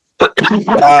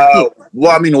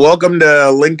 Well, I mean, welcome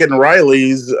to Lincoln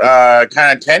Riley's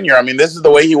kind of tenure. I mean, this is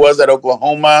the way he was at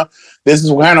Oklahoma. This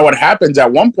is kind of what happens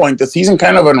at one point. The season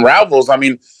kind of unravels. I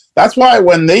mean, that's why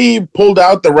when they pulled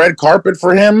out the red carpet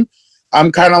for him, I'm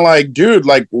kind of like, dude,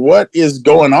 like, what is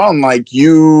going on? Like,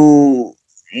 you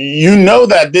know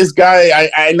that this guy,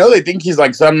 I know they think he's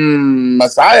like some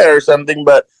messiah or something,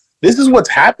 but this is what's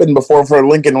happened before for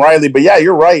Lincoln Riley. But yeah,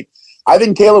 you're right. I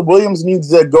think Caleb Williams needs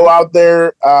to go out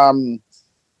there.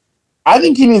 I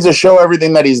think he needs to show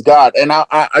everything that he's got, and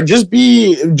I just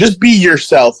be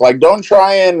yourself. Like, don't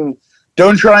try and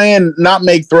not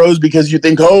make throws because you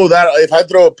think, oh, that if I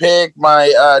throw a pick,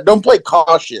 don't play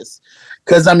cautious.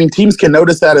 Because, I mean, teams can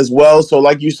notice that as well. So,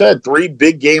 like you said, 3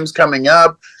 big games coming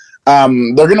up.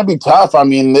 They're going to be tough. I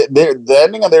mean, the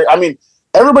ending of their – I mean,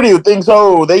 everybody who thinks,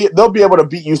 oh, they'll be able to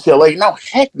beat UCLA. No,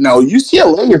 heck no.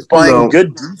 UCLA is playing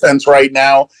good defense right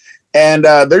now, and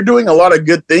they're doing a lot of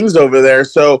good things over there.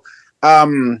 So,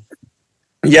 Caleb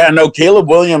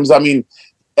Williams, I mean,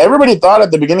 everybody thought at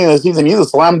the beginning of the season he's a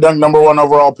slam dunk number 1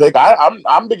 overall pick.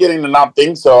 I'm beginning to not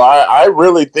think so. I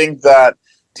really think that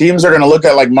teams are going to look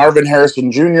at like Marvin Harrison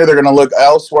Jr. They're going to look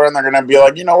elsewhere, and they're going to be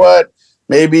like, you know what,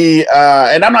 maybe.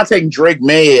 And I'm not saying Drake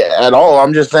May at all.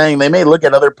 I'm just saying they may look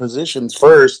at other positions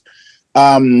first,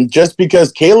 just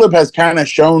because Caleb has kind of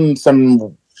shown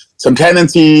some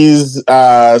tendencies,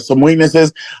 some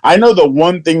weaknesses. I know the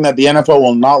one thing that the NFL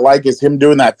will not like is him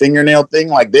doing that fingernail thing.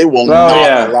 Like, they will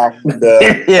not allow him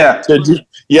to.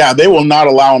 They will not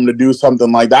allow him to do something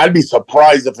like that. I'd be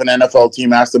surprised if an NFL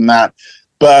team asked him that.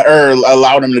 Or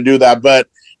allowed him to do that. But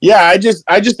yeah, I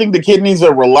just think the kid needs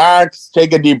to relax,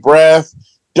 take a deep breath.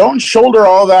 Don't shoulder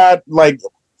all that. Like,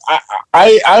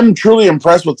 I'm truly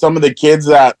impressed with some of the kids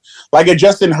that, like a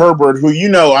Justin Herbert, who,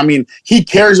 I mean, he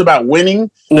cares about winning,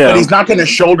 but he's not going to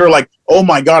shoulder like, oh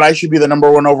my God, I should be the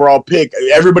number 1 overall pick.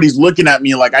 Everybody's looking at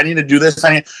me like I need to do this.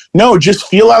 No, just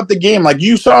feel out the game. Like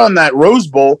you saw in that Rose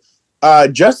Bowl,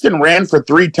 Justin ran for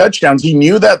 3 touchdowns. He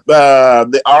knew that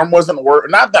the arm wasn't working,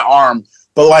 not the arm,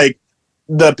 but like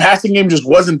the passing game just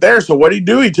wasn't there. So what did he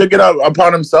do? He took it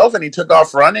upon himself and he took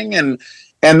off running. And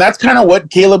that's kind of what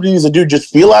Caleb needs to do.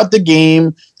 Just feel out the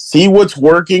game, see what's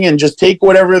working, and just take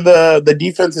whatever the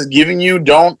defense is giving you.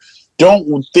 Don't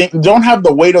have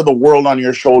the weight of the world on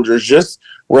your shoulders. Just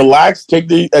relax,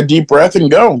 take a deep breath, and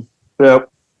go.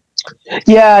 Yep.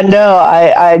 Yeah, no,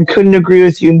 I couldn't agree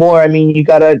with you more. I mean, you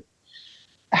gotta.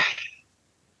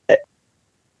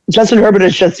 Justin Herbert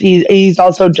is he's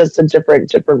also just a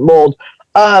different mold.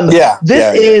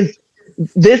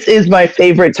 This is my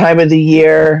favorite time of the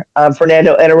year.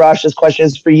 Fernando and Arash, this question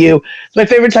is for you. It's my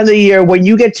favorite time of the year when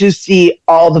you get to see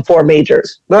all the 4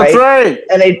 majors. That's right.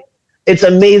 And it's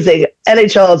amazing.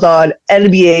 NHL is on,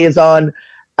 NBA is on,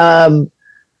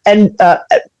 and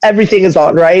everything is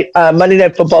on, right? Monday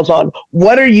Night Football's on.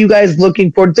 What are you guys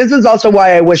looking for? This is also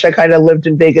why I wish I kind of lived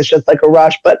in Vegas just like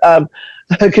Arash, but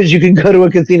because you can go to a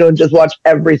casino and just watch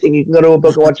everything. You can go to a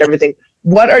book and watch everything.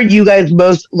 What are you guys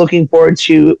most looking forward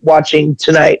to watching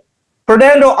tonight?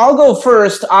 Fernando, I'll go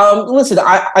first. Listen,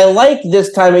 I like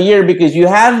this time of year because you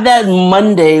have that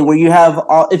Monday where you have,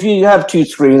 if you have 2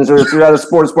 screens or if you're at a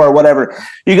sports bar or whatever,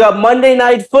 you got Monday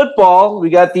Night Football. We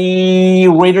got the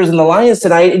Raiders and the Lions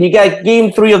tonight, and you got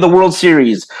Game 3 of the World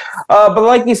Series. But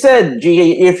like you said,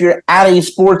 if you're at a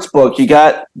sports book, you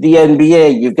got the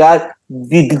NBA, you've got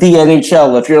the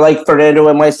NHL. If you're like Fernando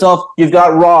and myself, you've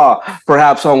got Raw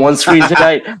perhaps on one screen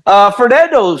tonight.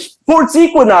 Fernando, Sports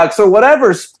Equinox or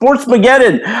whatever, Sports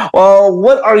Mageddon.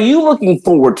 What are you looking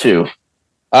forward to?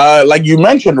 like you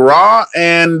mentioned, Raw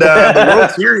and the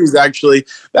World Series. Actually,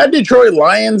 that Detroit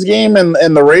Lions game and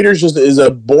the Raiders just is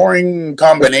a boring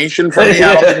combination for me.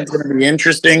 I don't think it's going to be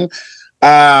interesting.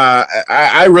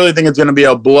 I really think it's going to be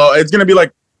a blow. It's going to be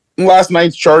like last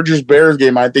night's Chargers-Bears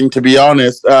game, I think, to be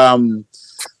honest.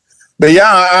 But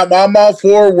yeah, I'm all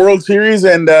for World Series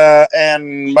and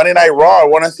Monday Night Raw. I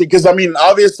want to see, because I mean,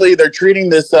 obviously they're treating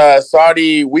this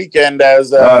Saudi weekend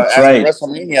as a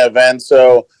WrestleMania event.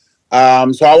 So I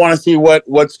want to see what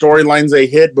storylines they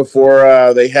hit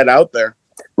before they head out there.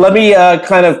 Let me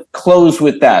kind of close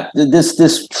with that.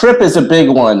 This trip is a big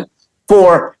one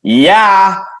for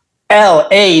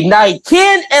LA Knight.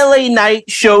 Can LA Knight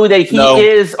show that he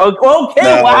is okay?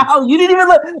 No. Wow, you didn't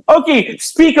even okay,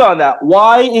 speak on that.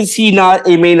 Why is he not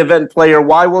a main event player?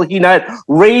 Why will he not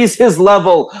raise his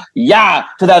level to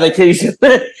that occasion?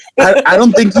 I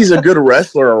don't think he's a good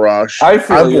wrestler, Arash. I've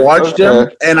watched him,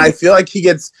 and I feel like he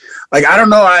gets like, I don't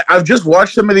know. I've just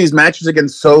watched some of these matches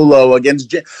against Solo,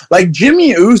 against like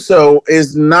Jimmy Uso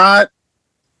is not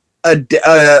a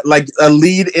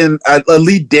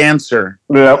lead dancer.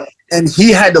 Yep. And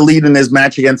he had to lead in his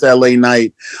match against LA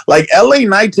Knight. Like, LA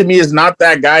Knight to me is not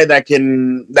that guy that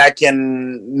can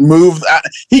move.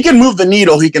 He can move the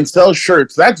needle. He can sell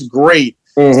shirts. That's great.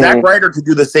 Mm-hmm. Zack Ryder could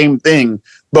do the same thing.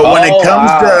 But when it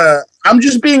comes to, I'm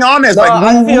just being honest. No, like,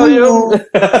 I feel you.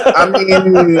 I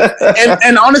mean,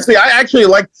 and honestly,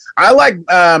 I like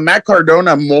Matt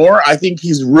Cardona more. I think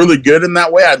he's really good in that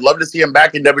way. I'd love to see him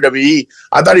back in WWE.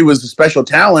 I thought he was a special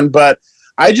talent, but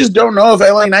I just don't know if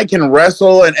LA Knight can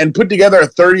wrestle and put together a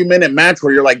 30-minute match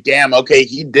where you're like, damn, okay,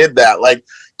 he did that. Like,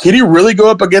 can he really go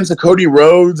up against a Cody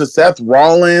Rhodes, a Seth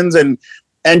Rollins, and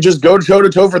just go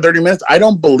toe-to-toe for 30 minutes? I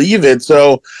don't believe it.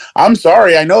 So I'm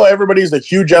sorry. I know everybody's a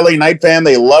huge LA Knight fan.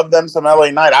 They love them some LA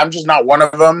Knight. I'm just not one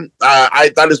of them.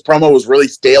 I thought his promo was really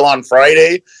stale on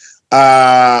Friday.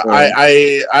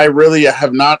 I really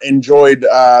have not enjoyed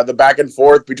the back and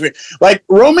forth between, like,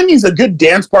 Roman needs a good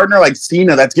dance partner like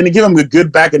Cena that's going to give him a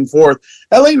good back and forth.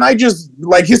 LA Knight just,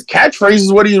 like, his catchphrase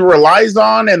is what he relies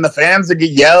on, and the fans that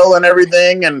get yell and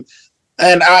everything, and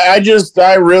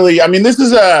I mean, this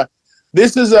is a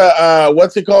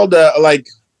what's it called? This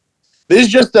is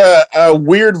just a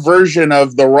weird version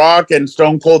of The Rock and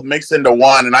Stone Cold mixed into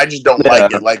one, and I just don't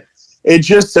like it. Like, it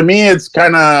just, to me, it's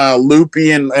kind of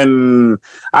loopy, and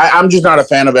I'm just not a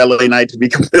fan of LA Knight, to be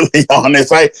completely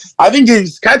honest. I think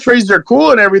his catchphrases are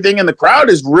cool and everything, and the crowd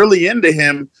is really into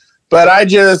him, but I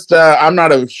just, I'm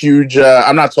not a huge,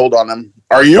 I'm not sold on him.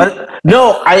 Are you?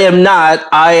 No, I am not.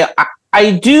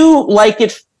 I do like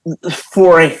it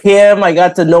for him. I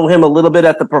got to know him a little bit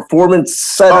at the Performance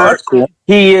Center. Oh, that's cool.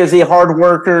 He is a hard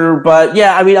worker, but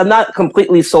yeah, I mean, I'm not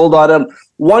completely sold on him.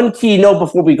 One key note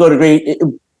before we go to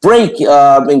break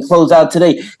and close out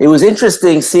today. It was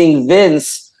interesting seeing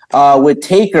Vince with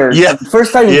Taker. Yeah.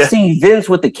 First time seeing Vince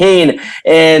with the cane,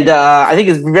 and I think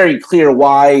it's very clear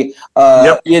why.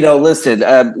 You know, listen,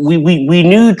 we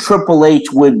knew Triple H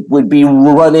would be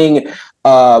running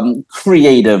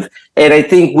creative, and I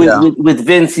think with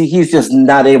Vince, he's just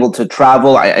not able to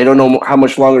travel. I don't know how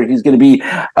much longer he's going to be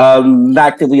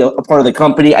actively a part of the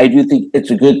company. I do think it's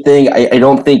a good thing. I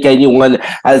don't think anyone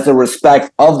has the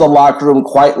respect of the locker room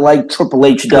quite like Triple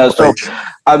H does. So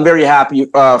I'm very happy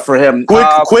for him.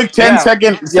 Quick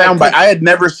 10-second soundbite. I had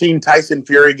never seen Tyson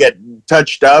Fury get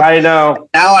touched up. I know.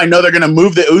 Now I know they're going to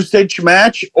move the Usyk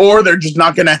match, or they're just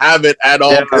not going to have it at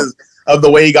all because of the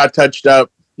way he got touched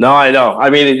up. No, I know. I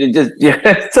mean,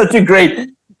 it's such a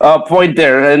great point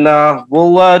there, and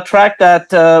we'll track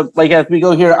that as we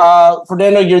go here.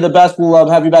 Fernando, you're the best. We'll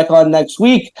have you back on next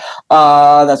week.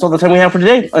 That's all the time we have for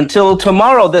today. Until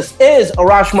tomorrow, this is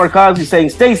Arash Markazi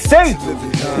saying stay safe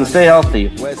and stay healthy.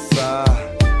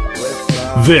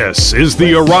 This is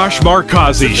the Arash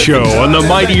Markazi Show on the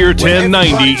Mightier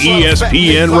 1090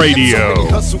 ESPN Radio.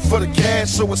 Hustle for the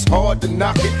cash, so it's hard to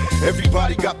knock it.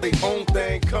 Everybody got their own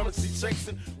thing, currency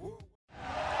chasing.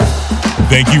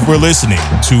 Thank you for listening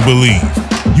to Believe.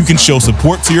 You can show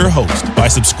support to your host by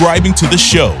subscribing to the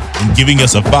show and giving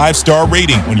us a 5-star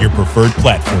rating on your preferred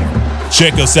platform.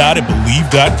 Check us out at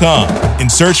Believe.com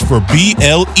and search for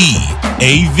BLEAV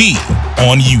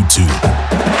on YouTube.